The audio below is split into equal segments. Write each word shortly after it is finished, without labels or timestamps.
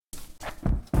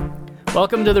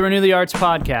Welcome to the Renew the Arts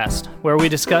podcast, where we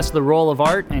discuss the role of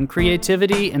art and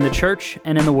creativity in the church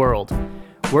and in the world.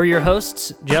 We're your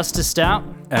hosts, Justice Stout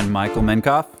and Michael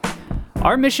Minkoff.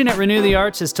 Our mission at Renew the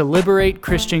Arts is to liberate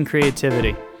Christian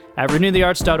creativity. At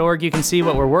renewthearts.org, you can see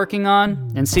what we're working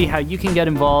on and see how you can get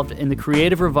involved in the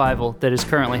creative revival that is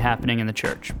currently happening in the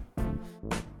church.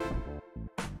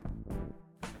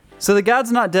 So the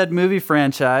God's Not Dead movie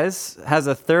franchise has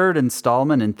a third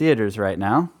installment in theaters right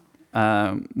now.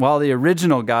 While the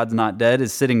original God's Not Dead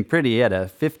is sitting pretty at a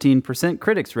 15%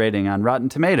 critics rating on Rotten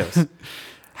Tomatoes.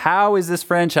 How is this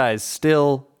franchise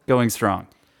still going strong?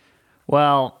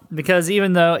 Well, because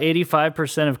even though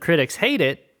 85% of critics hate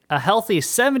it, a healthy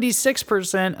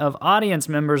 76% of audience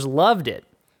members loved it.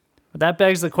 But that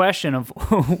begs the question of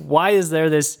why is there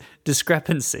this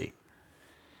discrepancy?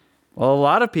 Well, a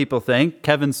lot of people think,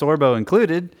 Kevin Sorbo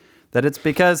included, that it's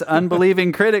because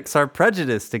unbelieving critics are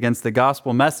prejudiced against the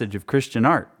gospel message of Christian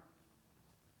art.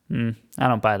 I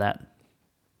don't buy that.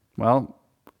 Well,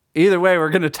 either way,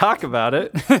 we're going to talk about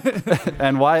it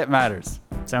and why it matters.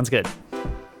 Sounds good.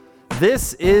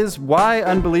 This is Why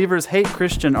Unbelievers Hate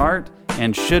Christian Art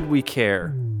and Should We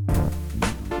Care?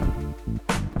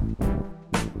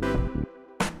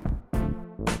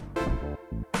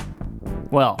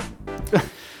 Well,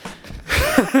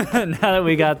 now that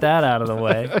we got that out of the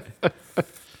way,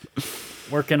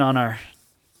 working on our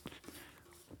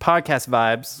podcast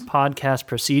vibes, podcast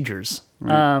procedures.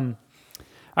 Right.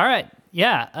 All right.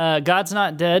 Yeah. God's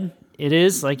Not Dead. It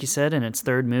is, like you said, in its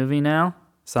third movie now.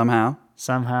 Somehow.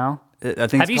 I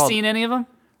think. Have you seen any of them?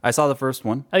 I saw the first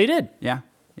one. Oh, you did? Yeah.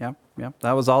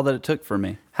 That was all that it took for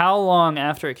me. How long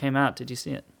after it came out did you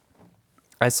see it?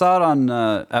 I saw it on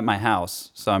at my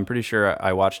house, so I'm pretty sure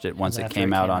I watched it once it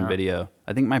came out on video.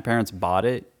 I think my parents bought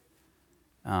it.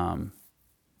 I'm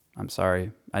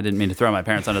sorry, I didn't mean to throw my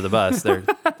parents under the bus. They're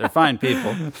fine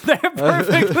people. They're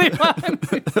perfectly fine.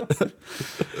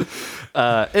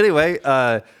 Anyway,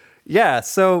 yeah.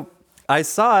 So I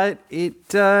saw it.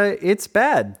 It's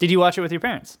bad. Did you watch it with your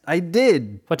parents? I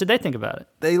did. What did they think about it?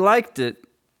 They liked it.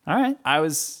 All right. I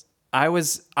was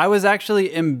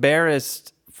actually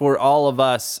embarrassed for all of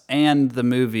us and the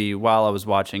movie while I was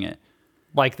watching it.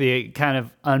 Like the kind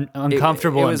of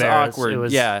uncomfortable, it was embarrassed.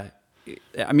 Awkward. Yeah.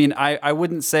 I mean, I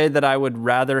wouldn't say that I would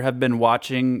rather have been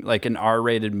watching like an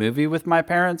R-rated movie with my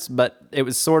parents, but it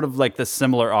was sort of like the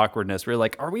similar awkwardness. We're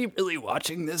like, are we really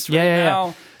watching this right now?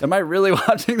 Yeah. Am I really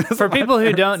watching this? For people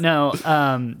who don't know,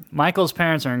 Michael's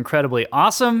parents are incredibly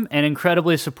awesome and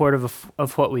incredibly supportive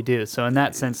of what we do. So in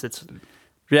that sense, it's...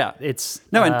 Yeah.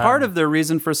 And part of the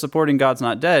reason for supporting God's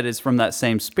Not Dead is from that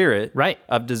same spirit, right,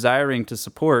 of desiring to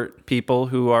support people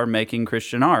who are making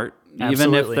Christian art,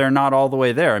 absolutely, even if they're not all the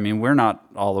way there. I mean, we're not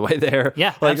all the way there.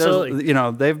 Yeah, absolutely.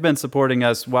 They've been supporting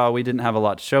us while we didn't have a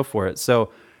lot to show for it.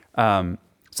 So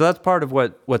that's part of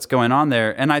what's going on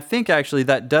there. And I think actually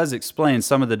that does explain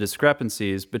some of the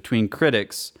discrepancies between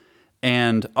critics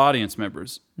and audience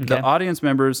members. Okay. The audience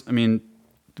members, I mean,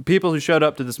 the people who showed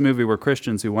up to this movie were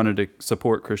Christians who wanted to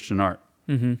support Christian art.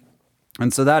 Mm-hmm.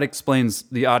 And so that explains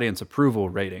the audience approval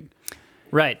rating.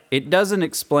 Right. It doesn't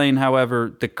explain,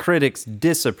 however, the critics'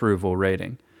 disapproval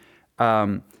rating.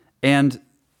 And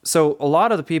so a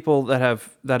lot of the people that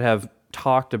have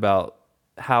talked about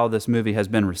how this movie has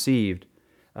been received,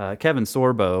 Kevin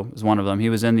Sorbo is one of them. He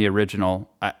was in the original.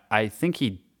 I think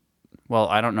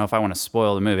I don't know if I want to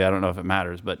spoil the movie. I don't know if it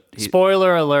matters, but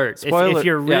spoiler alert! If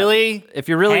you're really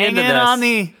hanging into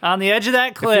this, on the edge of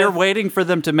that cliff, if you're waiting for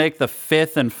them to make the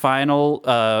fifth and final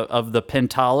of the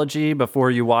pentology before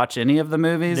you watch any of the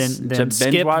movies, then to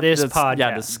skip this podcast.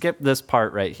 Yeah, to skip this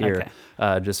part right here.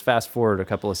 Okay. Just fast forward a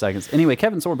couple of seconds. Anyway,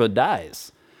 Kevin Sorbo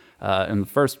dies in the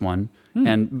first one.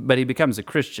 But he becomes a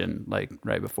Christian like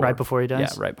right before he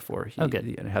dies. Yeah, right before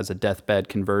he has a deathbed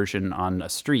conversion on a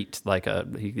street,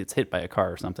 he gets hit by a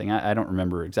car or something. I don't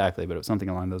remember exactly, but it was something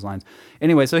along those lines.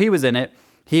 Anyway, so he was in it.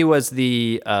 He was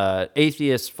the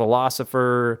atheist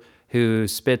philosopher who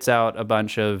spits out a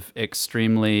bunch of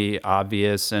extremely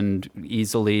obvious and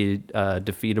easily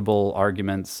defeatable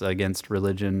arguments against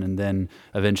religion, and then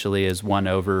eventually is won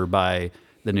over by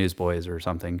the Newsboys or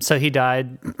something. So he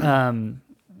died.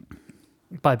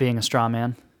 By being a straw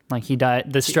man. Like he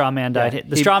died, the straw man died. Yeah.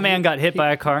 The straw man got hit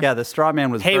by a car. Yeah, the straw man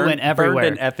was went everywhere.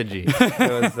 Burned in effigy.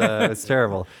 It was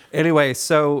terrible. Anyway,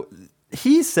 so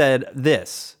he said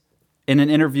this in an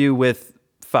interview with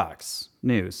Fox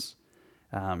News.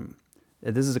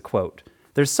 This is a quote.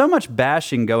 "There's so much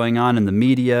bashing going on in the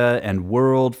media and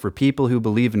world for people who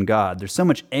believe in God. There's so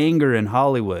much anger in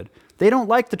Hollywood. They don't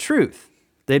like the truth.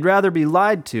 They'd rather be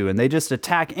lied to, and they just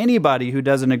attack anybody who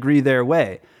doesn't agree their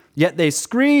way. Yet they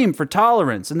scream for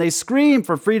tolerance and they scream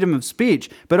for freedom of speech,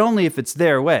 but only if it's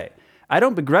their way. I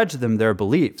don't begrudge them their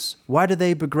beliefs. Why do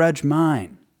they begrudge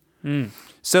mine?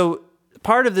 So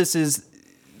part of this is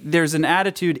there's an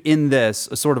attitude in this,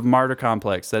 a sort of martyr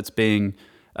complex that's being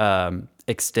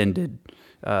extended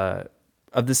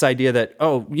of this idea that,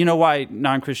 oh, you know why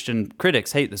non-Christian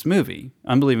critics hate this movie?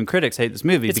 Unbelieving critics hate this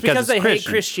movie because they Christian. hate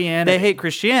Christianity. They hate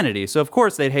Christianity, so of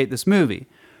course they'd hate this movie.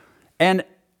 And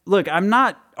look, I'm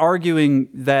not arguing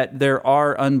that there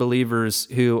are unbelievers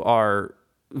who are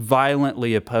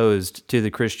violently opposed to the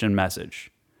Christian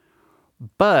message.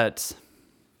 But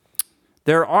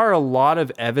there are a lot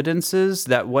of evidences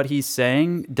that what he's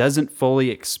saying doesn't fully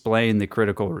explain the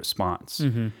critical response.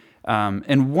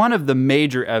 And one of the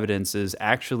major evidences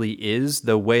actually is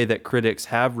the way that critics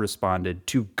have responded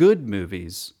to good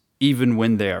movies, even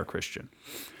when they are Christian.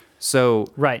 So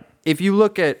Right. if you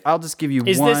look at, I'll just give you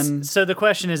one. So the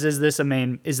question is this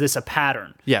a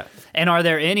pattern? Yeah. And are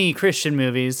there any Christian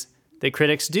movies that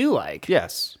critics do like?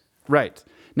 Yes. Right.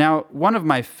 Now, one of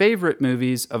my favorite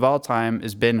movies of all time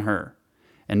is Ben-Hur.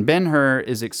 And Ben-Hur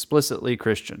is explicitly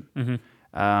Christian.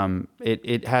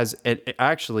 It has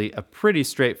actually a pretty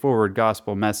straightforward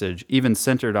gospel message, even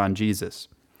centered on Jesus.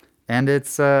 And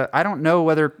it's, I don't know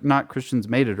whether or not Christians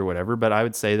made it or whatever, but I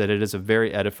would say that it is a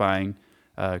very edifying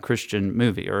Christian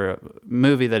movie, or a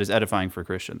movie that is edifying for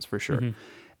Christians, for sure.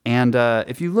 And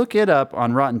if you look it up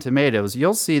on Rotten Tomatoes,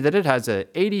 you'll see that it has a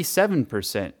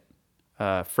 87%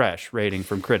 fresh rating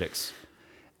from critics.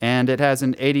 And it has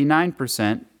an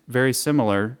 89% very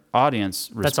similar audience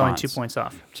response. That's only 2 points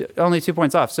off. Only 2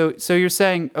 points off. So you're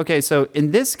saying, okay, so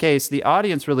in this case, the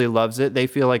audience really loves it. They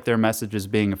feel like their message is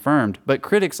being affirmed. But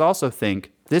critics also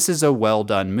think this is a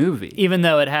well-done movie. Even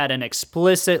though it had an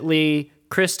explicitly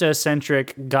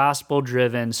Christocentric,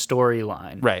 gospel-driven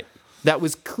storyline. Right. That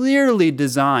was clearly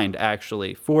designed,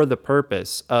 actually, for the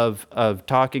purpose of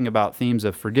talking about themes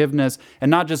of forgiveness,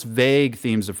 and not just vague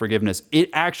themes of forgiveness.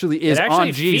 It actually is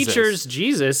on Jesus. It features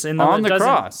Jesus on the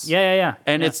cross. Yeah.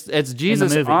 And it's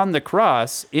Jesus on the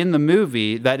cross in the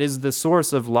movie that is the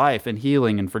source of life and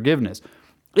healing and forgiveness.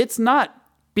 It's not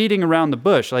beating around the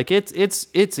bush. Like it's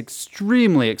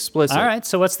extremely explicit. All right.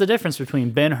 So what's the difference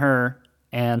between Ben-Hur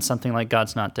and something like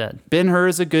God's Not Dead? Ben-Hur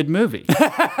is a good movie.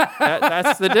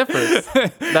 That's the difference.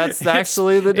 That's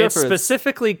actually the difference. It's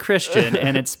specifically Christian,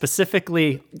 and it's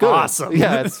specifically awesome.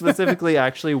 Yeah, it's specifically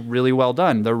actually really well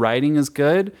done. The writing is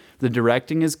good. The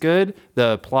directing is good.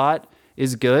 The plot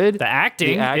is good. The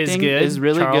acting is good. Is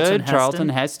really good. Charlton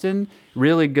Heston,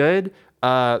 really good.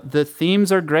 The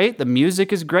themes are great. The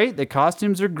music is great. The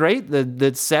costumes are great.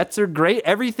 The sets are great.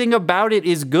 Everything about it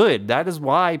is good. That is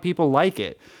why people like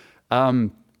it.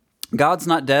 God's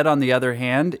Not Dead, on the other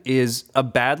hand, is a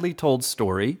badly told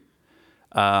story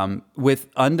with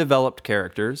undeveloped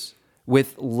characters,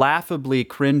 with laughably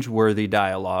cringeworthy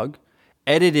dialogue,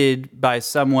 edited by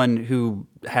someone who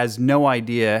has no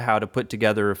idea how to put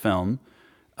together a film,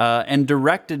 and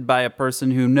directed by a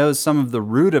person who knows some of the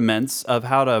rudiments of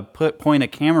how to point a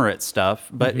camera at stuff,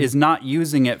 but is not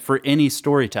using it for any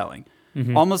storytelling.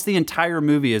 Almost the entire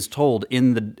movie is told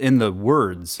in the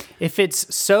words. If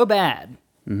it's so bad,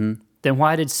 then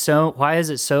why is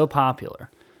it so popular?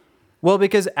 Well,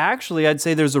 because actually I'd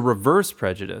say there's a reverse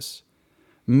prejudice.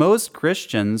 Most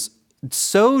Christians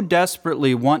so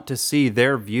desperately want to see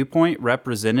their viewpoint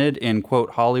represented in,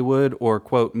 quote, Hollywood or,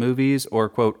 quote, movies or,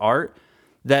 quote, art,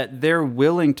 that they're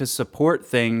willing to support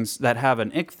things that have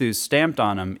an ichthus stamped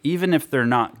on them, even if they're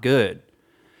not good.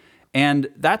 And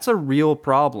that's a real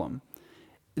problem.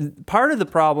 Part of the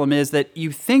problem is that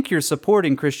you think you're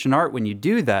supporting Christian art when you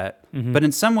do that, but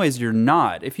in some ways you're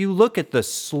not. If you look at the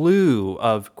slew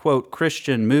of, quote,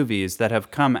 Christian movies that have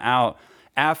come out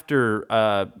after,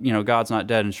 God's Not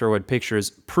Dead and Sherwood Pictures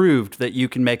proved that you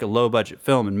can make a low-budget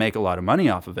film and make a lot of money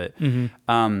off of it,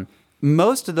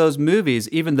 most of those movies,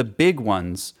 even the big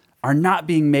ones, are not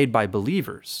being made by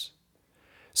believers.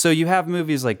 So you have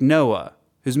movies like Noah,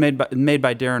 who's made by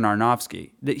Darren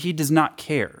Aronofsky, that he does not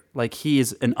care. Like, he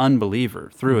is an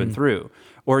unbeliever through and through.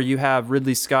 Or you have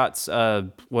Ridley Scott's,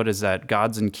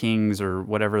 Gods and Kings, or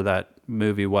whatever that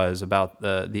movie was about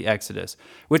the Exodus,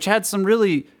 which had some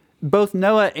really, both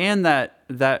Noah and that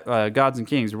Gods and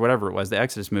Kings, or whatever it was, the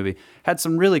Exodus movie, had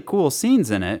some really cool scenes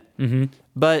in it,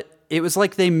 but it was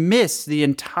like they missed the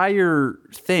entire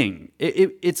thing.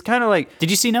 It's kind of like...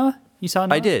 Did you see Noah? You saw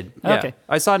Noah? I did. Oh, yeah. okay.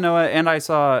 I saw Noah, and I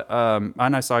saw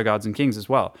Gods and Kings as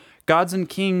well. Gods and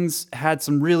Kings had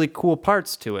some really cool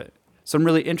parts to it, some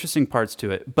really interesting parts to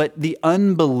it, but the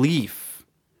unbelief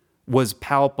was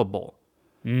palpable.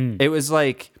 It was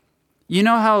like You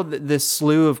know how this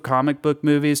slew of comic book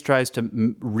movies tries to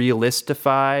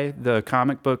realistify the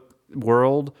comic book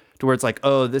world to where it's like,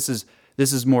 oh, this is a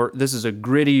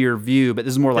grittier view, but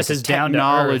this is more like is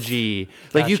technology.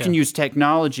 Like you Gotcha. can use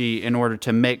technology in order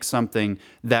to make something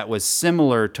that was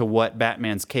similar to what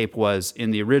Batman's cape was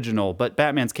in the original, but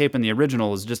Batman's cape in the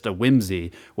original is just a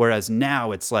whimsy, whereas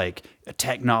now it's like a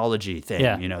technology thing.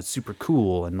 Yeah. You know, it's super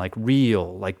cool and like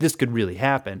real. Like this could really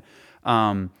happen.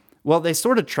 Well, they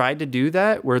sort of tried to do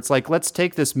that, where it's like, let's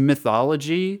take this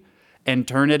mythology and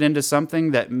turn it into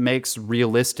something that makes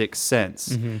realistic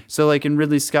sense. So like in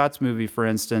Ridley Scott's movie, for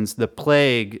instance, the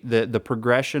plague, the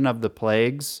progression of the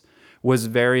plagues was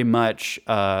very much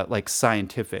like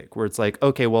scientific, where it's like,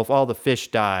 okay, well, if all the fish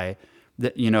die,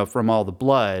 from all the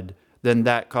blood, then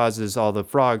that causes all the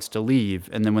frogs to leave.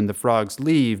 And then when the frogs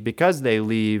leave, because they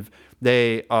leave,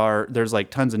 there's like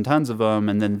tons and tons of them,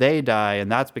 and then they die,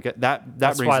 and that's because that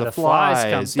That's brings why the the flies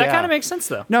come. flies. That Yeah. kind of makes sense,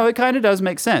 though. No, it kind of does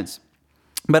make sense.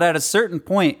 But at a certain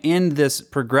point in this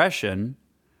progression,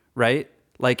 right?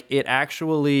 Like it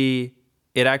actually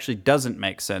doesn't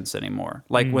make sense anymore.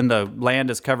 Like when the land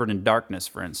is covered in darkness,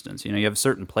 for instance, you have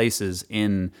certain places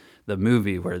in the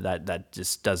movie where that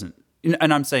just doesn't.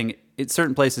 And I'm saying it's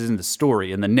certain places in the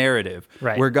story, in the narrative,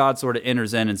 Right. where God sort of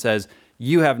enters in and says,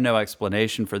 "You have no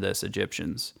explanation for this,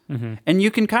 Egyptians." And you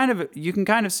can kind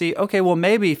of see, okay, well,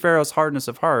 maybe Pharaoh's hardness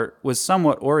of heart was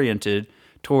somewhat oriented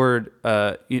toward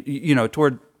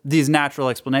toward these natural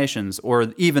explanations,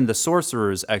 or even the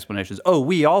sorcerer's explanations. Oh,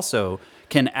 we also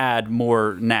can add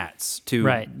more gnats to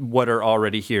Right. what are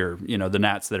already here. The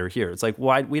gnats that are here. It's like,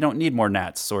 why we don't need more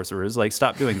gnats, sorcerers? Like,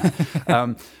 stop doing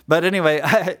that. But anyway,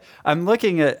 I'm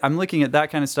looking at that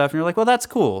kind of stuff, and you're like, well, that's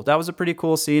cool. That was a pretty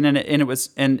cool scene,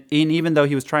 and even though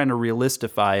he was trying to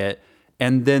realistify it.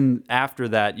 And then after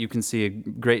that, you can see a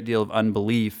great deal of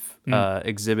unbelief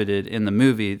exhibited in the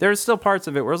movie. There's still parts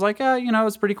of it where it's like,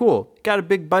 it's pretty cool. Got a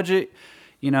big budget,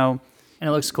 And it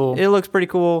looks cool. It looks pretty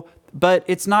cool, but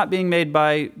it's not being made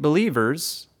by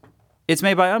believers. It's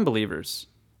made by unbelievers.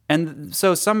 And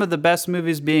so some of the best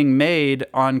movies being made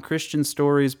on Christian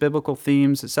stories, biblical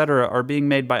themes, etc., are being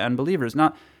made by unbelievers.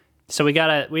 So we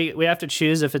have to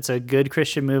choose if it's a good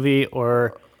Christian movie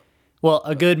or,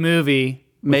 a good movie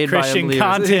Made by Christian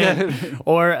unbelievers. content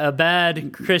or a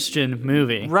bad Christian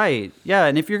movie. Right. Yeah.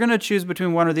 And if you're going to choose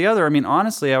between one or the other, I mean,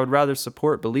 honestly, I would rather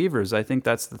support believers. I think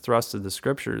that's the thrust of the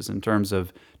scriptures in terms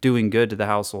of doing good to the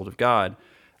household of God.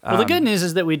 Well, the good news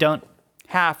is that we don't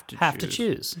Have to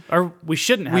choose, or we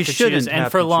shouldn't have We to shouldn't choose. And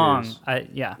have for to long, choose.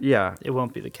 yeah, it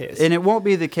won't be the case. And it won't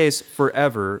be the case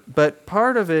forever. But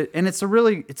part of it, and it's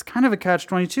kind of a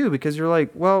catch-22, because you're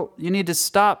like, well, you need to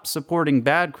stop supporting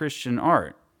bad Christian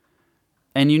art.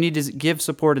 And you need to give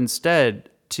support instead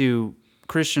to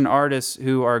Christian artists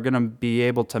who are going to be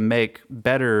able to make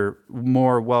better,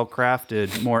 more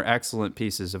well-crafted, more excellent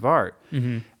pieces of art.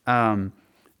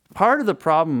 Part of the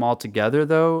problem altogether,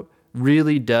 though,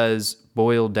 really does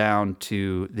boil down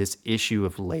to this issue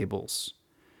of labels.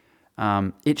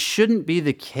 It shouldn't be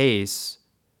the case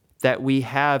that we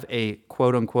have a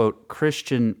quote-unquote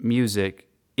Christian music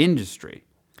industry.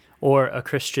 Or a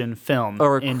Christian film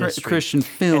industry. Christian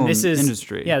film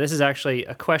industry. Yeah, this is actually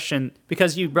a question,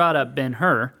 because you brought up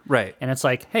Ben-Hur. Right. And it's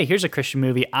like, hey, here's a Christian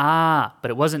movie. But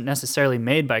it wasn't necessarily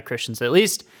made by Christians, at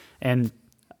least. And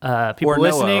people Or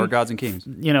listening, Noah, or Gods and Kings.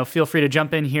 Feel free to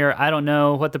jump in here. I don't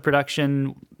know what the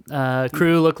production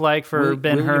crew looked like for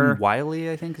Ben-Hur. William Wiley,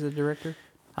 I think, is the director.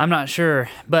 I'm not sure,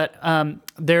 but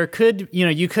there could,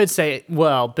 you could say,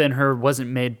 well, Ben-Hur wasn't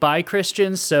made by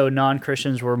Christians, so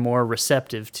non-Christians were more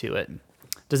receptive to it.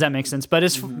 Does that make sense? But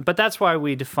but that's why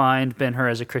we defined Ben-Hur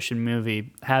as a Christian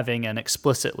movie, having an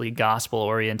explicitly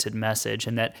gospel-oriented message,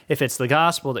 and that if it's the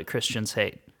gospel that Christians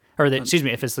hate,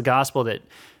 if it's the gospel that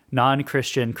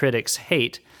non-Christian critics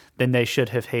hate, then they should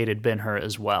have hated Ben-Hur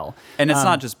as well. And it's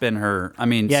not just Ben-Hur. I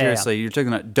mean, seriously, you're talking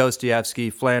about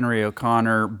Dostoevsky, Flannery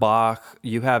O'Connor, Bach.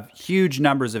 You have huge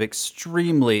numbers of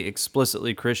extremely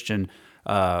explicitly Christian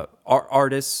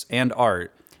artists and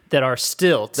art that are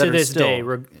still, to this day,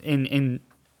 in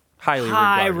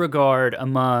high regard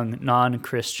among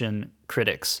non-Christian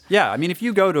critics. Yeah, I mean, if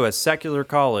you go to a secular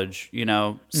college,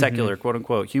 secular, quote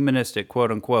unquote, humanistic,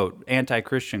 quote unquote,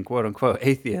 anti-Christian, quote unquote,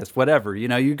 atheist, whatever,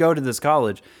 you go to this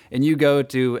college and you go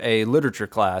to a literature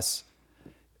class,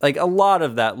 like a lot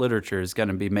of that literature is going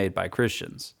to be made by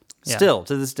Christians. Yeah. Still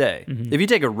to this day. If you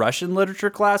take a Russian literature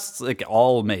class, it's like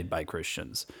all made by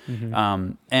Christians.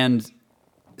 And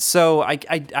so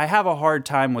I have a hard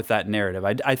time with that narrative.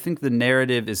 I think the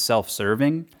narrative is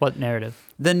self-serving. What narrative?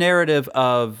 The narrative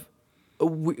of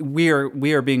we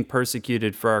are being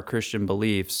persecuted for our Christian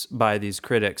beliefs by these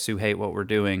critics who hate what we're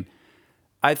doing.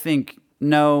 I think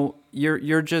no,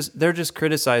 they're just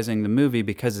criticizing the movie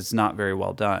because it's not very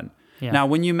well done. Yeah. Now,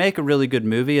 when you make a really good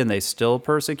movie and they still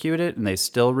persecute it and they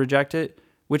still reject it,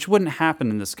 which wouldn't happen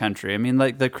in this country. I mean,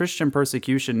 like the Christian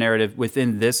persecution narrative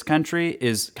within this country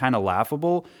is kind of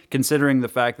laughable, considering the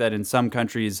fact that in some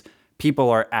countries people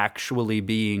are actually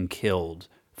being killed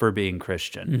for being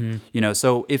Christian.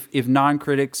 So if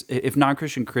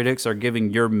non-Christian critics are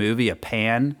giving your movie a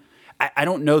pan, I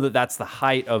don't know that that's the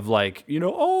height of like, we're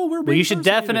being Well, you should persecuted.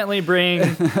 definitely bring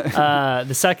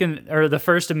the Second or the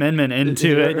First Amendment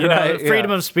into it.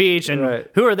 Freedom of speech, and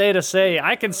who are they to say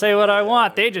I can say what I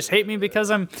want? They just hate me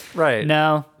because I'm right.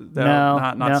 No,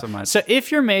 not so much. So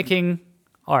if you're making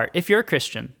art, if you're a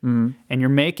Christian and you're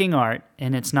making art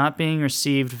and it's not being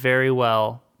received very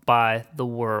well by the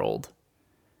world,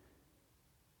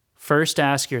 first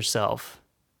ask yourself,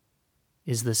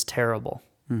 is this terrible?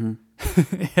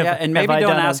 Yeah, and maybe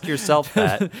don't ask yourself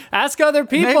that. Ask other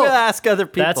people. Maybe ask other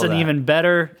people. That's an even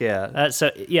better. Yeah.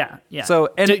 So. So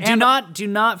do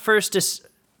not first.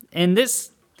 In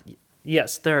this,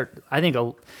 yes, there. I think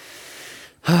a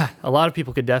lot of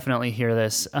people could definitely hear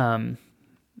this,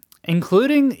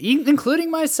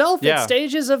 including myself at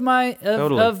stages of my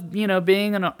of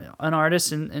being an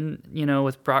artist and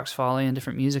with Brock's Folly and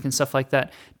different music and stuff like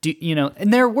that.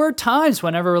 And there were times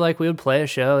whenever like we would play a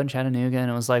show in Chattanooga and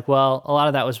it was like, well, a lot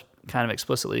of that was kind of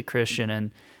explicitly Christian,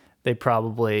 and the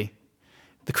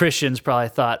Christians probably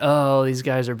thought, oh, these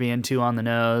guys are being too on the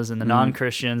nose, and the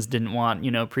non-Christians didn't want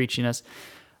preaching us.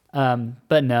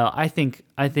 But no, I think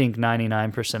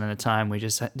 99% of the time we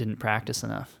just didn't practice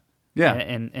enough. Yeah.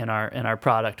 And our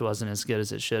product wasn't as good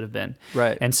as it should have been.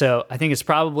 Right. And so I think it's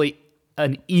probably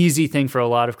an easy thing for a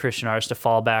lot of Christian artists to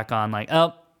fall back on, like,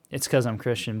 oh, it's because I'm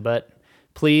Christian. But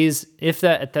please, if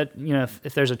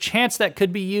there's a chance that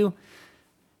could be you,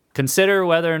 consider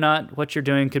whether or not what you're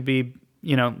doing could be,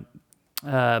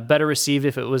 better received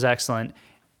if it was excellent.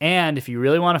 And if you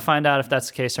really want to find out if that's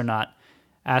the case or not,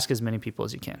 ask as many people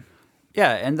as you can.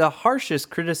 Yeah, and the harshest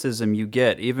criticism you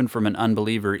get, even from an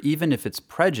unbeliever, even if it's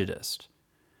prejudiced,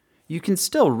 you can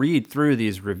still read through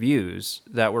these reviews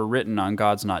that were written on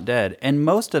God's Not Dead, and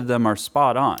most of them are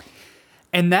spot on.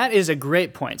 And that is a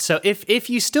great point. So if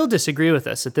you still disagree with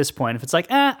us at this point, if it's like,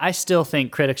 I still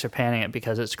think critics are panning it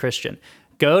because it's Christian,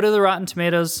 go to the Rotten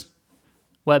Tomatoes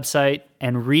website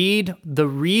and read the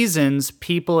reasons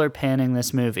people are panning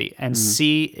this movie and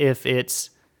see if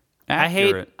it's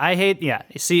accurate.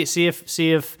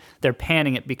 See if they're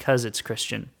panning it because it's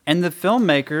Christian. And the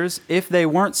filmmakers, if they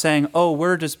weren't saying, oh,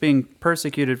 we're just being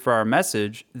persecuted for our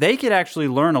message, they could actually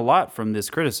learn a lot from this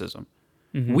criticism.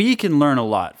 We can learn a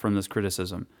lot from this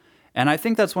criticism. And I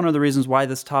think that's one of the reasons why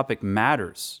this topic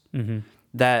matters.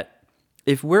 That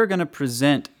if we're going to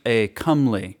present a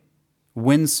comely,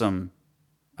 winsome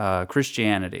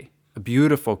Christianity, a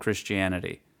beautiful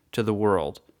Christianity to the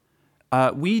world,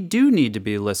 we do need to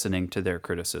be listening to their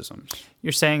criticisms.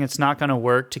 You're saying it's not going to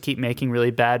work to keep making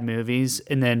really bad movies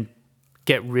and then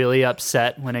get really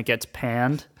upset when it gets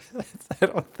panned? I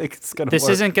don't think it's going to work. This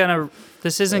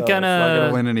isn't going to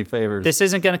win any favors. This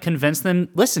isn't going to convince them.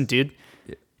 Listen, dude,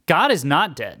 God is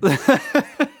not dead.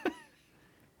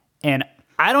 And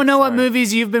I don't know what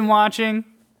movies you've been watching.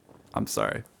 I'm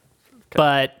sorry.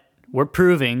 But we're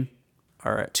proving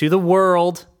to the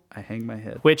world, I hang my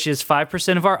head, which is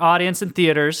 5% of our audience in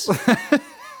theaters,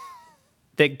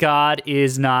 that God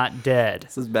is not dead.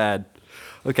 This is bad.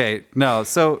 Okay, no.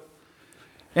 So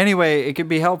anyway, it could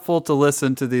be helpful to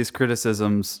listen to these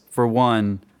criticisms, for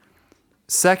one.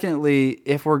 Secondly,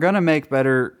 if we're going to make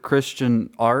better Christian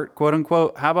art, quote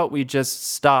unquote, how about we just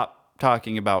stop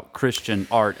talking about Christian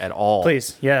art at all?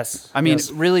 Please, yes. I mean,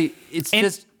 really,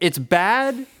 it's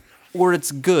bad or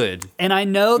it's good. And I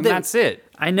know that that's it.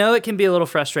 I know it can be a little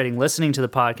frustrating listening to the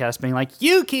podcast, being like,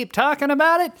 you keep talking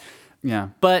about it. Yeah.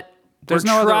 But there's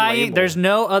no other label. There's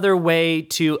no other way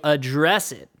to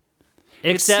address it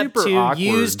except to awkward.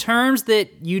 Use terms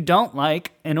that you don't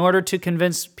like in order to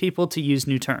convince people to use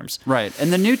new terms. Right.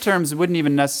 And the new terms wouldn't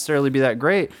even necessarily be that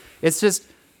great. It's just,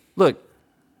 look,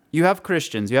 you have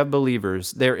Christians, you have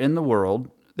believers. They're in the world,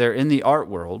 they're in the art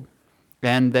world,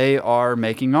 and they are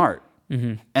making art.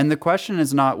 And the question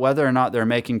is not whether or not they're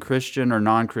making Christian or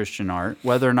non-Christian art,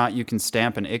 whether or not you can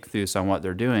stamp an ichthus on what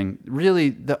they're doing. Really,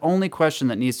 the only question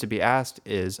that needs to be asked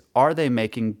is, are they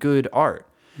making good art?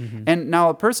 And now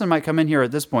a person might come in here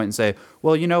at this point and say,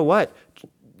 well, you know what?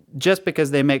 Just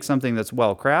because they make something that's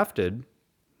well-crafted,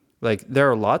 like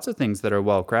there are lots of things that are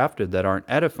well-crafted that aren't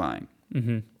edifying.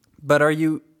 But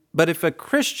if a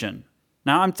Christian,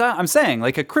 now I'm saying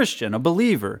like a Christian, a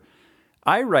believer,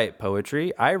 I write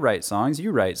poetry. I write songs.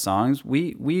 You write songs.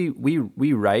 We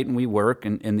write and we work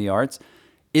in the arts.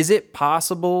 Is it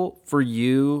possible for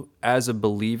you as a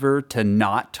believer to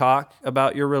not talk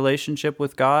about your relationship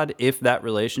with God if that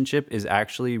relationship is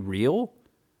actually real?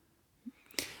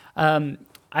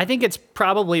 I think it's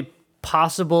probably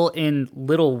possible in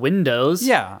little windows.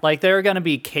 Yeah. Like there are going to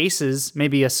be cases,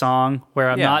 maybe a song where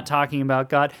I'm Yeah. not talking about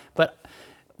God, but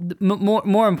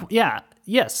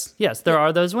yes, there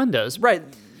are those windows. Right.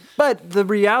 But the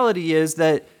reality is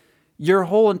that your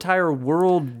whole entire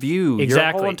worldview, your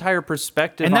Exactly. whole entire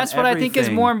perspective And on that's what I think is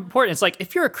everything- more important. It's like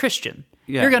if you're a Christian,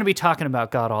 Yeah. you're going to be talking about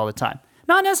God all the time.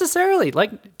 Not necessarily.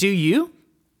 Like, do you?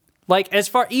 Like, as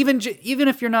far even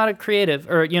if you're not a creative,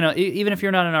 or even if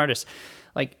you're not an artist,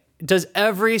 like, does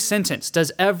every sentence,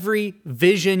 does every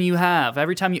vision you have,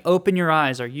 every time you open your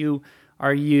eyes, are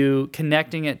you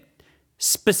connecting it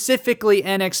specifically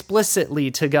and explicitly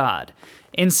to God?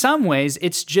 In some ways,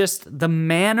 it's just the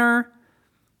manner.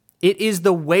 It is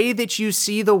the way that you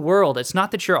see the world. It's not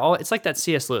that it's like that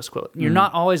C.S. Lewis quote. You're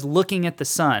not always looking at the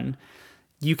sun.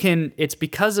 It's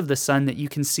because of the sun that you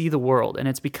can see the world. And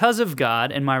it's because of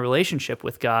God and my relationship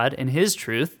with God and his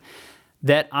truth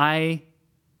that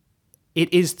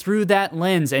it is through that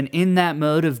lens and in that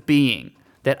mode of being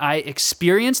that I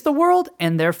experience the world,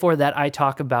 and therefore that I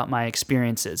talk about my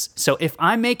experiences. So if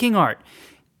I'm making art,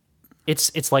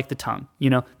 it's like the tongue.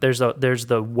 There's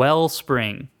the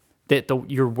wellspring that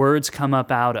your words come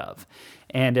up out of.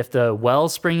 And if the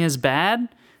wellspring is bad,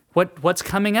 what's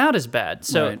coming out is bad.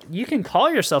 So Right. You can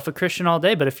call yourself a Christian all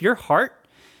day, but if your heart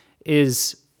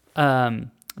is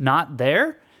not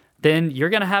there, then you're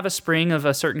going to have a spring of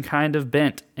a certain kind of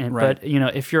bent. Right. But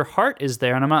if your heart is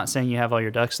there, and I'm not saying you have all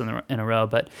your ducks in a row,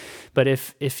 but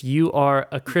if you are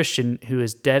a Christian who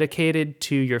is dedicated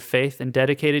to your faith and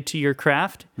dedicated to your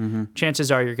craft,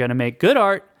 chances are you're going to make good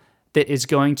art that is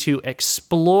going to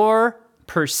explore,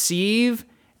 perceive,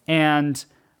 and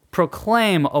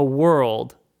proclaim a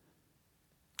world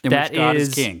in which God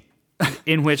is king.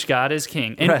 in which God is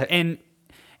king. And, Right.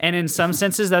 and in some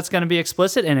senses, that's going to be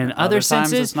explicit. And in other Other times,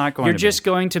 senses, it's not going you're to be. just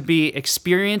going to be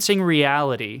experiencing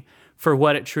reality for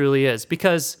what it truly is.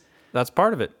 Because That's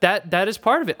part of it. that is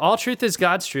part of it. All truth is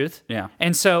God's truth. Yeah.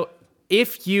 And so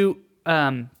if you...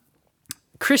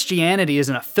 Christianity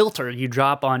isn't a filter you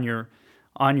drop on your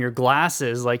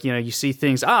glasses, like you see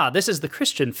things, this is the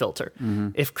Christian filter.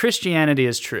 If Christianity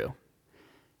is true,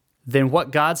 then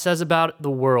what God says about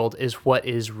the world is what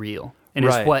is real and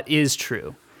Right. is what is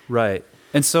true. Right.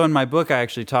 And so in my book, I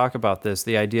actually talk about this,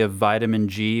 the idea of vitamin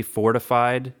G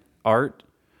fortified art,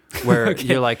 where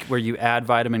where you add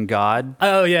vitamin God.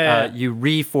 Oh, yeah. You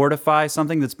refortify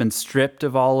something that's been stripped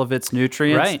of all of its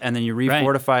nutrients, Right. and then you Right.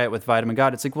 refortify it with vitamin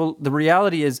God. It's like, well, the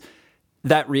reality is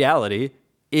that reality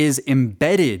is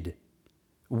embedded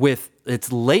with,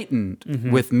 it's latent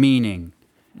with meaning.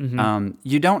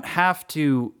 You don't have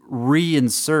to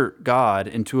reinsert God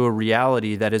into a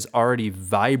reality that is already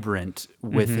vibrant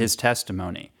with his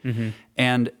testimony.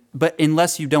 But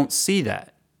unless you don't see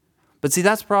that. But see,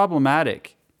 that's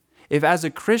problematic. If as a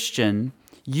Christian,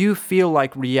 you feel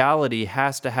like reality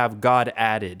has to have God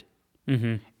added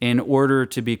in order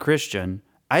to be Christian,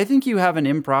 I think you have an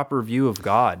improper view of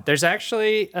God. There's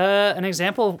actually an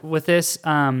example with this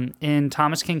in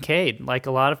Thomas Kincaid. Like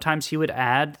a lot of times he would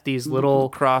add these little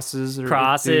crosses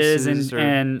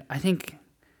and I think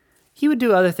he would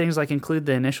do other things like include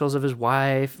the initials of his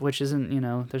wife, which isn't,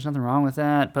 there's nothing wrong with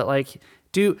that, but like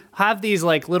have these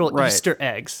like little Right. Easter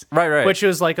eggs. Right. Which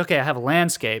was like, okay, I have a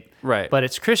landscape. Right. But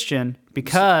it's Christian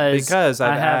because I've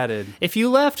added. If you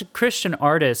left Christian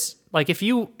artists, like if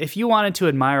you wanted to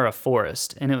admire a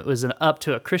forest and it was up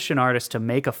to a Christian artist to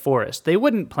make a forest, they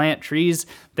wouldn't plant trees.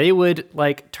 They would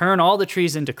like turn all the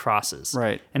trees into crosses.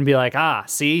 Right. And be like,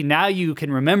 see, now you can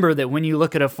remember that when you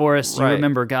look at a forest, you Right.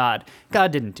 remember God.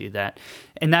 God didn't do that.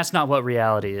 And that's not what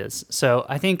reality is. So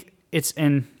I think it's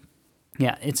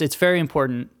very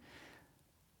important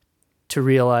to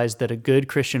realize that a good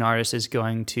Christian artist is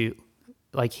going to,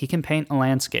 like, he can paint a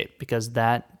landscape because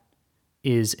that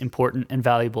is important and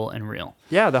valuable and real.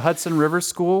 Yeah, the Hudson River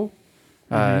School,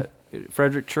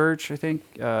 Frederick Church, I think.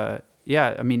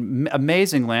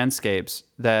 Amazing landscapes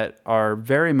that are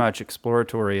very much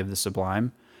exploratory of the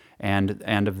sublime and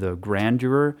of the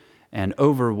grandeur and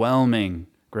overwhelming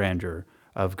grandeur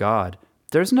of God.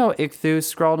 There's no ichthus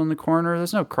scrawled in the corner.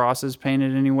 There's no crosses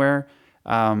painted anywhere.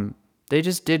 They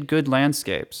just did good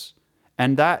landscapes.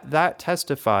 And that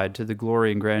testified to the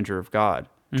glory and grandeur of God.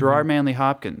 Gerard Manley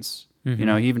Hopkins, he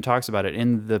even talks about it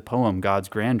in the poem God's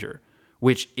Grandeur,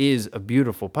 which is a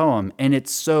beautiful poem. And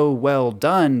it's so well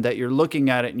done that you're looking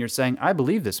at it and you're saying, I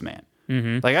believe this man.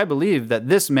 Like, I believe that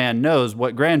this man knows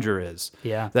what grandeur is.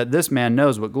 Yeah. That this man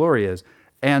knows what glory is.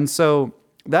 And so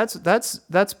that's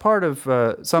part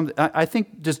of something. I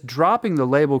think just dropping the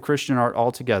label Christian art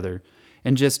altogether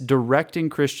and just directing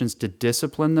Christians to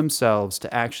discipline themselves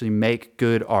to actually make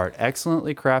good art,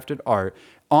 excellently crafted art,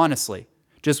 honestly.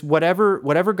 Just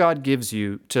whatever God gives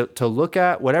you to look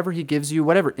at, whatever he gives you,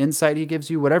 whatever insight he gives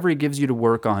you, whatever he gives you to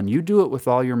work on, you do it with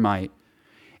all your might.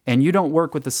 And you don't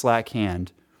work with the slack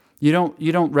hand. You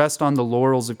don't rest on the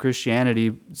laurels of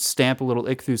Christianity, stamp a little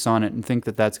ichthus on it and think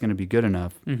that that's going to be good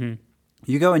enough. Mm-hmm.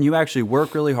 You go and you actually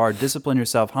work really hard, discipline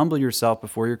yourself, humble yourself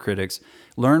before your critics,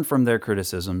 learn from their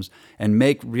criticisms, and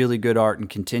make really good art and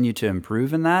continue to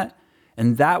improve in that.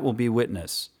 And that will be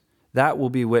witness. That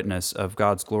will be witness of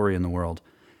God's glory in the world.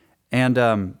 And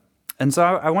so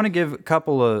I want to give a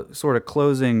couple of sort of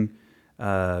closing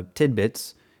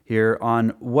tidbits here on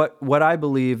what I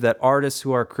believe that artists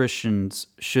who are Christians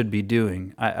should be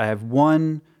doing. I have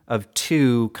one of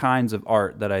two kinds of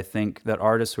art that I think that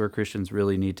artists who are Christians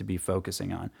really need to be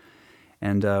focusing on.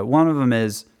 And one of them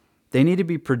is they need to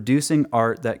be producing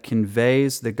art that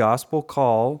conveys the gospel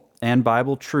call and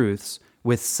Bible truths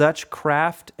with such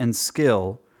craft and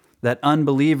skill that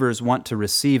unbelievers want to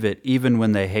receive it even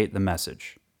when they hate the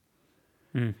message.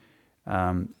 And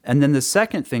then the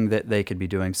second thing that they could be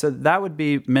doing, so that would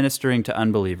be ministering to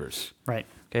unbelievers. Right.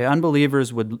 Okay,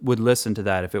 unbelievers would listen to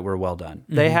that if it were well done.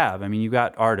 Mm-hmm. They have. I mean, you've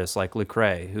got artists like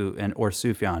Lecrae or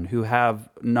Sufjan who have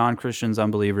non-Christians,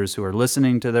 unbelievers who are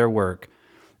listening to their work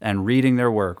and reading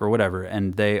their work or whatever,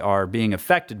 and they are being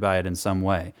affected by it in some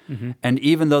way. Mm-hmm. And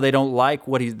even though they don't like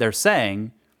what they're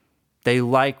saying, they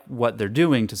like what they're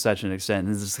doing to such an extent.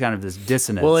 And there's kind of this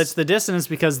dissonance. Well, it's the dissonance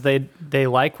because they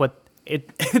like what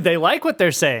they like what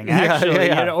they're saying, actually,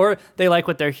 yeah. You know, or they like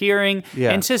what they're hearing.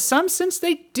 Yeah. And to some sense,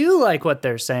 they do like what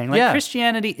they're saying. Like, Yeah.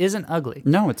 Christianity isn't ugly.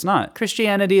 No, it's not.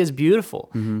 Christianity is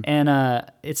beautiful. Mm-hmm. And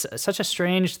it's such a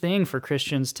strange thing for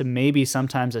Christians to maybe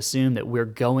sometimes assume that we're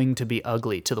going to be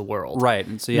ugly to the world. Right.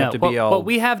 And so you have to be all what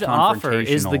we have to offer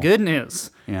is the good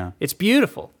news. Yeah. It's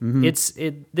beautiful.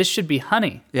 Mm-hmm. This should be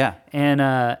honey. Yeah. And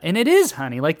it is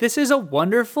honey. Like, this is a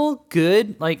wonderful,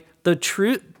 good, like, the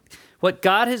truth. What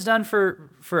God has done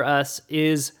for us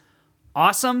is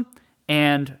awesome,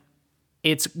 and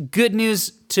it's good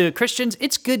news to Christians.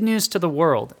 It's good news to the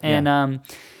world, and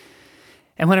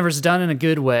whenever it's done in a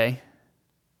good way,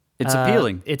 it's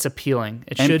appealing. It's appealing.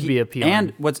 It should be appealing.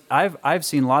 And I've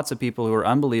seen lots of people who are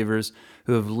unbelievers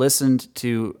who have listened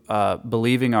to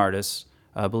believing artists,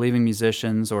 believing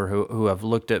musicians, or who have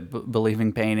looked at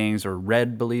believing paintings or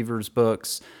read believers'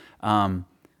 books,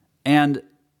 and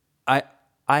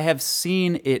I have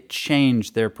seen it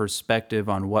change their perspective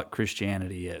on what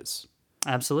Christianity is.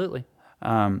 Absolutely.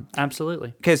 Absolutely.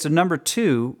 Okay, so number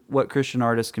 2, what Christian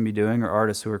artists can be doing, or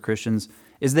artists who are Christians,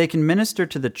 is they can minister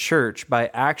to the church by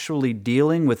actually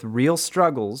dealing with real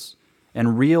struggles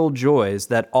and real joys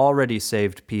that already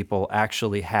saved people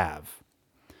actually have.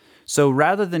 So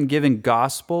rather than giving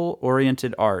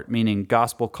gospel-oriented art, meaning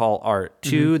gospel call art,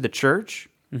 to the church,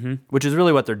 which is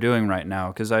really what they're doing right now,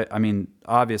 because I mean,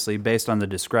 obviously, based on the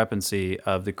discrepancy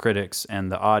of the critics and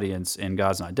the audience in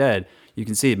God's Not Dead, you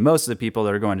can see most of the people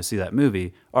that are going to see that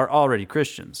movie are already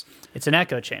Christians. It's an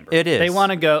echo chamber. It is. They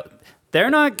want to go. They're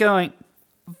not going.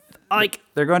 Like,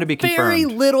 they're going to be confirmed. Very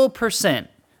little percent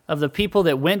of the people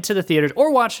that went to the theaters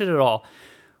or watched it at all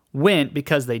went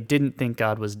because they didn't think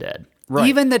God was dead. Right.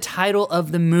 Even the title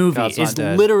of the movie God's is Not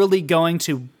Dead. literally going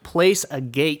to place a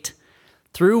gate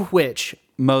through which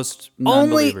most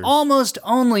non-believers. almost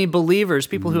only believers,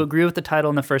 people who agree with the title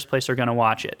in the first place, are going to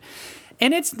watch it.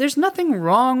 And there's nothing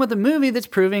wrong with a movie that's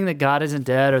proving that God isn't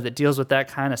dead or that deals with that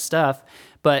kind of stuff.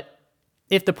 But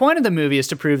if the point of the movie is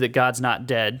to prove that God's not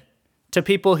dead to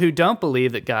people who don't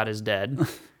believe that God is dead,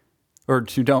 or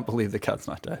who don't believe that God's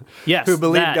not dead, yes, who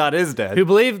believe God is dead, who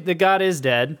believe that God is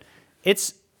dead,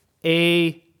 it's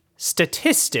a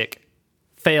statistic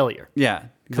failure. Yeah,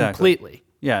 exactly. Completely.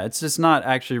 Yeah, it's just not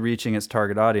actually reaching its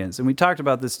target audience. And we talked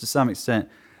about this to some extent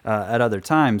at other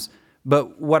times.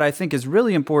 But what I think is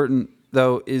really important,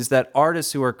 though, is that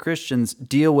artists who are Christians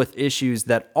deal with issues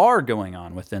that are going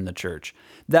on within the church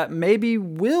that maybe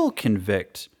will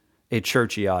convict a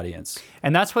churchy audience.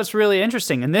 And that's what's really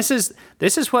interesting. And this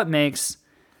is what makes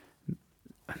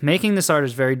making this art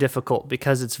is very difficult,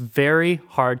 because it's very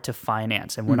hard to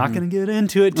finance. And we're not going to get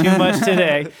into it too much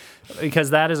today, because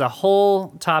that is a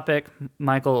whole topic.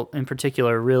 Michael, in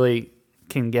particular, really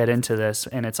can get into this,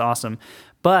 and it's awesome.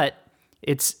 But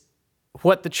it's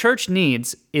what the church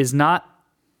needs is not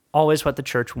always what the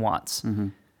church wants.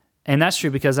 And that's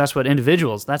true because that's how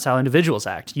individuals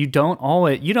act. You don't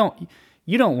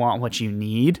want what you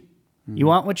need. You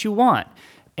want what you want.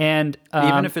 And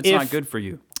even if it's not good for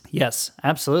you. Yes,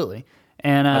 absolutely.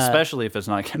 And especially if it's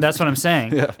not good. That's what I'm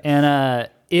saying. Yeah. And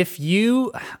if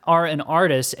you are an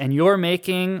artist and you're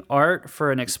making art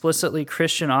for an explicitly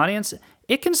Christian audience,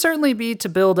 it can certainly be to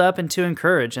build up and to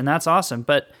encourage, and that's awesome.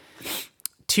 But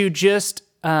to just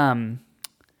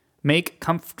make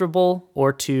comfortable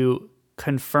or to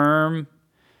confirm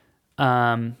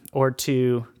or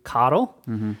to coddle,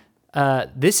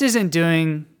 this isn't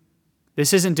doing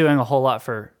a whole lot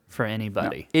for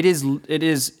anybody. No. It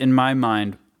is in my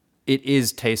mind, it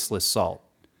is tasteless salt.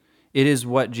 It is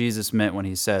what Jesus meant when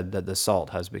he said that the salt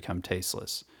has become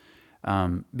tasteless,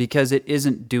 because it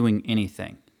isn't doing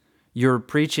anything. You're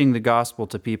preaching the gospel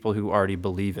to people who already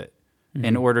believe it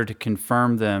in order to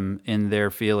confirm them in their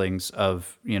feelings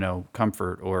of,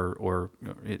 comfort or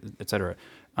et cetera.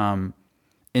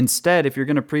 Instead, if you're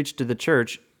going to preach to the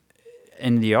church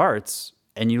in the arts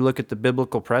and you look at the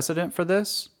biblical precedent for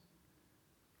this,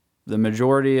 the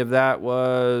majority of that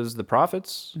was the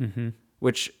prophets,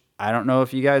 which I don't know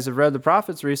if you guys have read the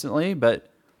prophets recently,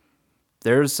 but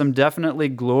there's some definitely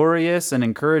glorious and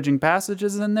encouraging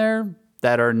passages in there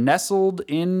that are nestled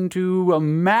into a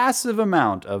massive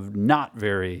amount of not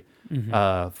very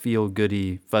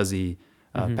feel-goody, fuzzy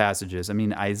passages. I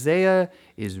mean, Isaiah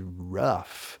is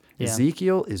rough. Yeah.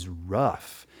 Ezekiel is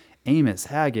rough. Amos,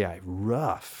 Haggai,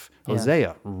 rough.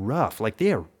 Hosea, rough. Like,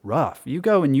 they are rough. You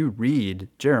go and you read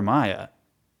Jeremiah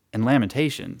and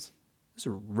Lamentations. Those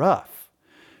are rough.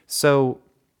 So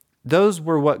those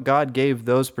were what God gave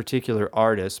those particular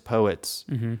artists, poets,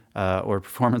 or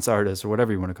performance artists, or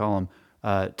whatever you want to call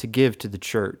them, to give to the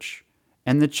church.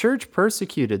 And the church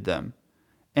persecuted them.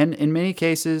 And in many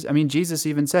cases, I mean, Jesus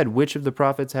even said, which of the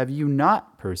prophets have you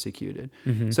not persecuted?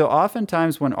 So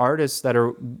oftentimes when artists that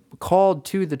are called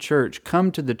to the church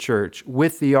come to the church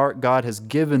with the art God has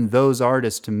given those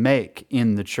artists to make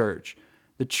in the church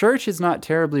is not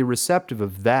terribly receptive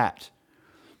of that,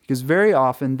 because very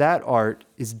often that art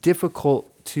is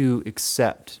difficult to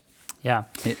accept. Yeah.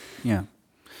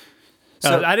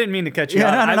 So I didn't mean to cut you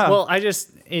off. No.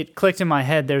 It clicked in my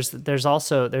head. There's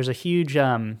a huge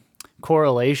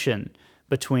correlation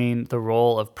between the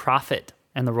role of prophet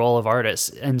and the role of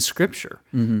artist in Scripture,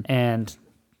 and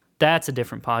that's a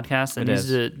different podcast that needs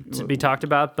to be talked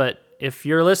about. But if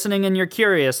you're listening and you're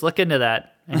curious, look into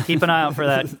that and keep an eye out for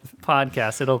that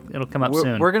podcast. It'll come up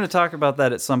soon. We're going to talk about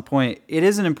that at some point. It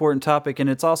is an important topic, and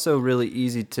it's also really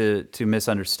easy to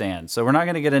misunderstand. So we're not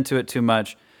going to get into it too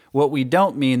much. What we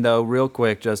don't mean, though, real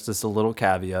quick, just as a little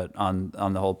caveat on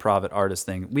the whole prophet artist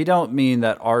thing, we don't mean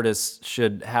that artists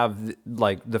should have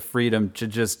the freedom to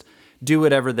just do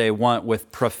whatever they want with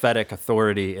prophetic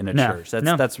authority in a church.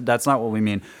 That's not what we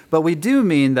mean. But we do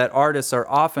mean that artists are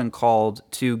often called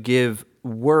to give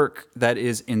work that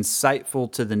is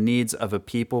insightful to the needs of a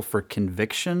people for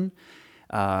conviction,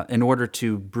 in order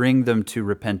to bring them to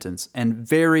repentance. And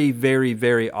very, very,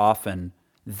 very often,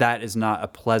 that is not a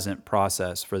pleasant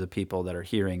process for the people that are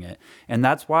hearing it. And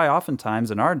that's why oftentimes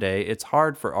in our day, it's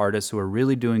hard for artists who are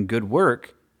really doing good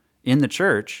work in the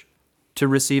church to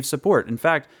receive support. In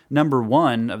fact, number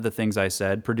one of the things I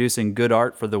said, producing good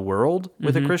art for the world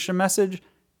with a Christian message,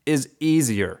 is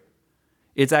easier.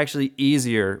 It's actually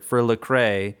easier for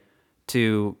Lecrae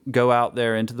to go out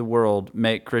there into the world,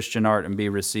 make Christian art, and be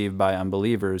received by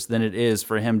unbelievers than it is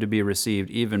for him to be received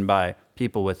even by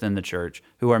people within the church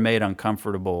who are made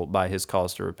uncomfortable by his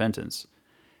calls to repentance.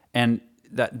 And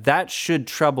that should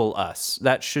trouble us.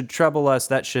 That should trouble us.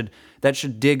 That should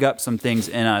dig up some things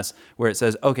in us where it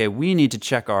says, okay, we need to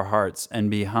check our hearts and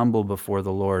be humble before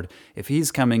the Lord. If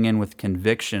he's coming in with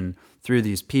conviction through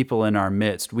these people in our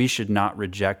midst, we should not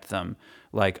reject them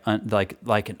like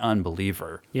an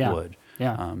unbeliever would.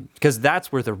 Yeah. Because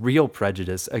that's where the real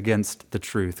prejudice against the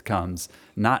truth comes,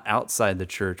 not outside the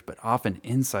church, but often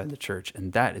inside the church.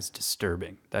 And that is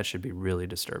disturbing. That should be really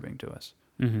disturbing to us.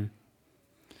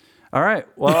 All right.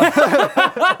 Well,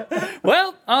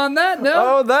 well, on that note.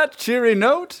 Oh, that cheery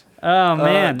note. Oh,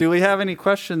 man. Do we have any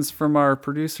questions from our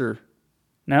producer?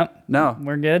 No. No.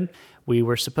 We're good. We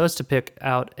were supposed to pick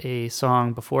out a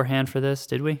song beforehand for this,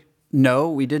 did we? No,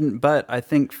 we didn't, but I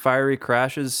think Fiery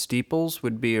Crash's Steeples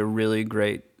would be a really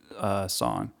great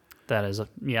song. That is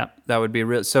That would be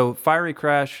real. So Fiery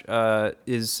Crash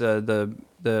is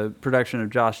the production of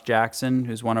Josh Jackson,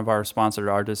 who's one of our sponsored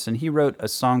artists, and he wrote a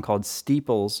song called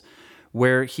Steeples,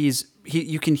 where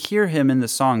you can hear him in the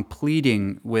song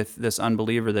pleading with this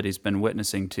unbeliever that he's been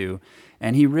witnessing to,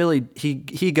 and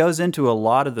he goes into a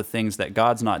lot of the things that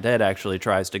God's Not Dead actually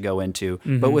tries to go into,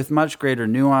 but with much greater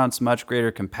nuance, much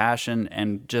greater compassion,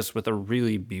 and just with a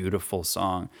really beautiful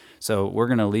song. So we're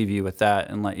going to leave you with that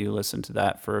and let you listen to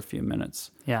that for a few minutes.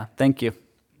 Yeah. Thank you.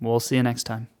 We'll see you next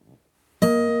time.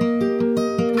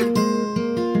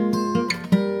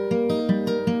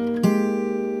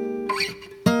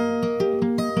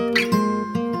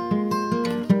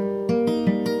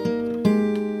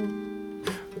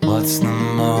 What's the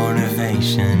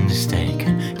motivation to stay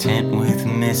content with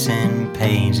missing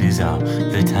pages all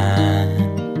the time?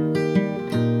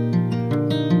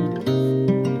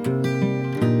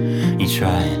 You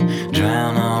try and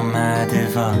drown all my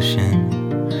devotion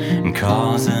and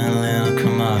cause a little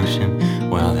commotion.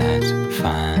 Well, that's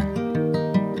fine.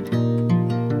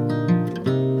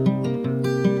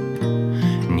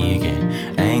 And you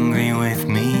get angry with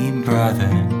me, brother,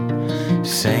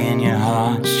 saying your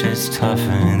heart's just tougher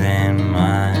than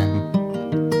mine.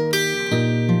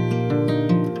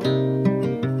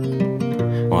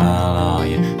 While all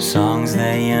your songs,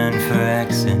 they yearn for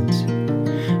exits,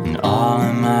 and all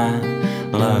of my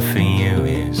love for you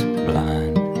is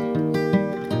blind.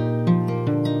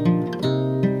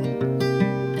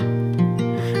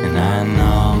 And I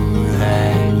know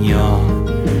that your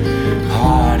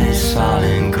heart is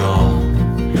solid gold,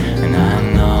 and I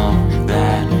know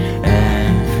that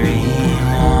everyone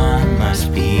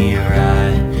must be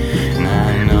right, and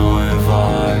I know of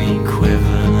our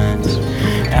equivalents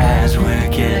as we're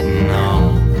getting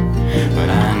old, but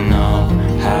I know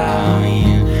how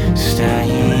you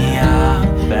stay up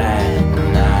at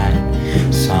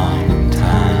night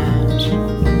sometimes.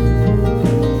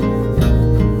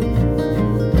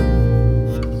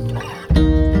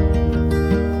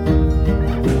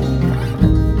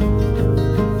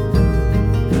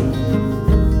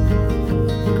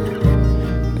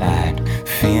 I'd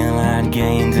feel I'd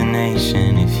gained a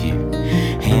nation if you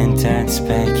hint at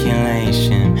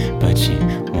speculation, but you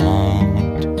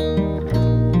won't.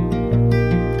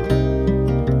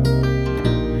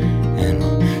 And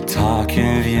we'll talk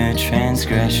of your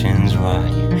transgressions while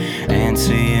you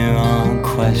answer your own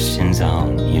questions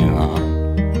on your own.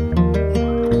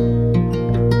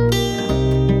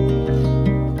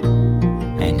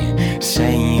 And you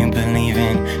say you believe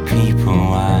in people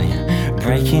while you're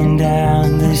breaking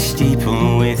down the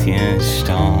steeple with your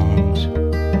stone.